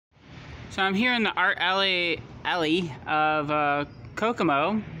So I'm here in the art alley of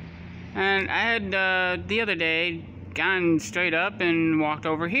Kokomo, and I had the other day gone straight up and walked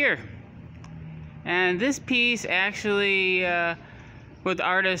over here. And this piece actually, what the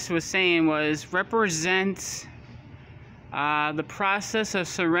artist was saying was represents the process of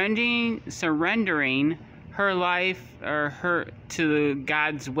surrendering her life to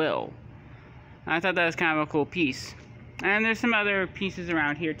God's will. I thought that was kind of a cool piece. And there's some other pieces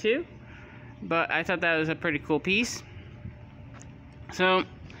around here too, but I thought that was a pretty cool piece. So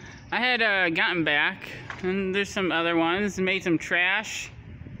I had gotten back, and there's some other ones, made some trash.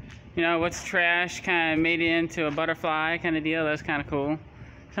 You know, what's trash, kind of made it into a butterfly kind of deal. That's kind of cool.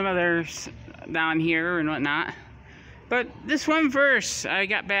 Some others down here and whatnot. But this one verse, I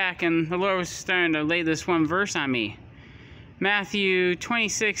got back and the Lord was starting to lay this one verse on me. Matthew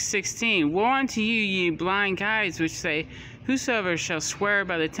 26:16. Woe unto you, ye blind guides, which say, whosoever shall swear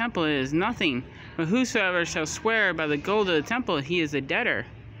by the temple is nothing, but whosoever shall swear by the gold of the temple, he is a debtor.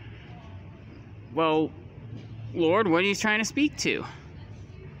 Well, Lord, what are you trying to speak to?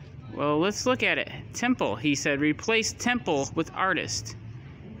 Well, let's look at it. Temple, he said, replace temple with artist.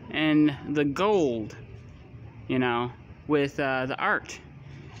 And the gold, you know, with the art.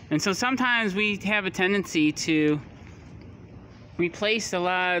 And so sometimes we have a tendency to replace a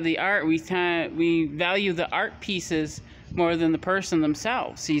lot of the art. We value the art pieces more than the person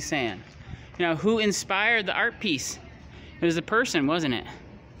themselves, he's saying. You know, who inspired the art piece? It was a person, wasn't it?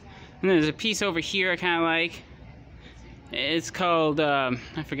 And there's a piece over here I kind of like. It's called, I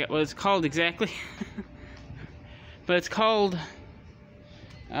forget what it's called exactly. But it's called,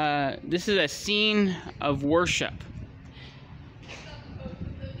 this is a scene of worship.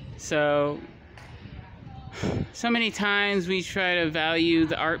 So many times we try to value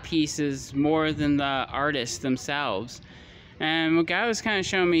the art pieces more than the artists themselves. And what God was kind of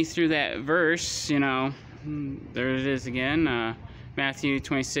showing me through that verse, you know, there it is again, Matthew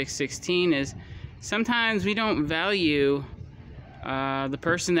 26:16, is sometimes we don't value the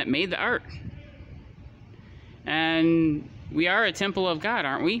person that made the art. And we are a temple of God,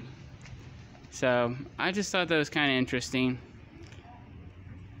 aren't we? So I just thought that was kind of interesting.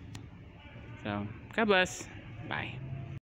 So God bless. Bye.